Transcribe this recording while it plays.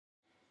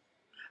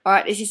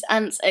Alright, this is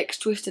Ants X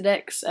Twisted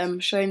X,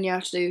 showing you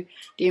how to do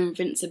the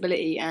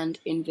invincibility and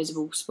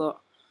invisible spot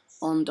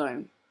on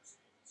Dome.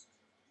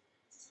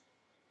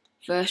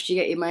 First, you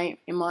get your mate,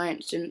 in my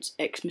instance,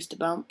 X Mr.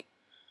 Bump.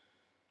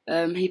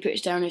 He puts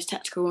down his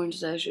tactical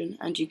insertion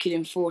and you kill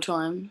him 4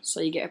 times,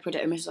 so you get a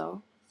Predator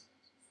missile.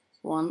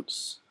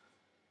 Once.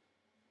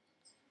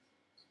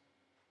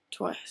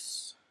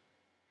 Twice.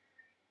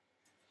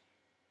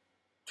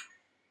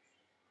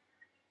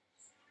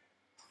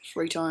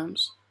 3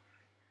 times.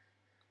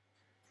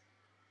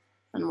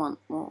 And 1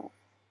 more.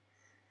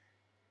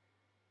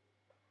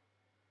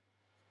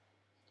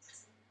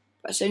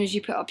 But as soon as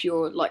you put up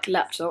your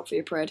laptop for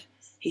your pred,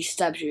 he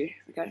stabs you,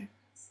 okay?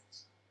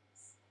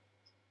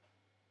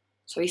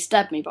 So he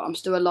stabbed me, but I'm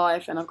still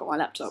alive and I've got my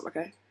laptop,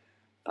 okay?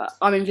 But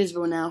I'm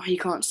invisible now, he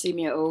can't see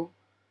me at all,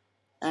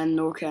 and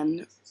nor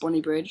can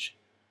Bonnie Bridge.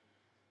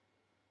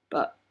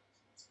 But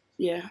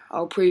yeah,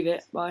 I'll prove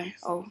it by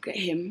I'll get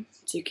him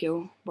to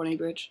kill Bonnie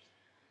Bridge,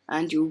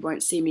 and you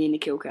won't see me in the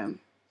kill cam.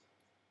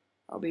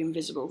 I'll be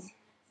invisible.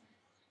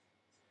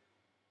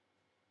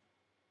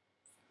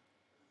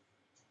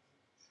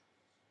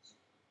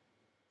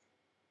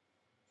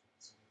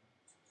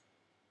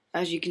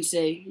 As you can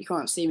see, you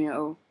can't see me at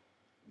all.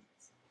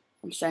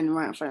 I'm standing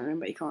right in front of him,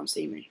 but he can't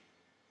see me.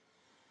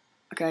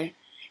 Okay.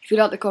 If you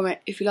like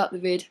the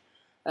vid,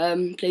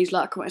 please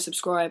like, comment, and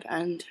subscribe,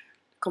 and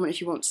comment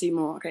if you want to see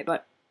more. Okay,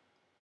 bye.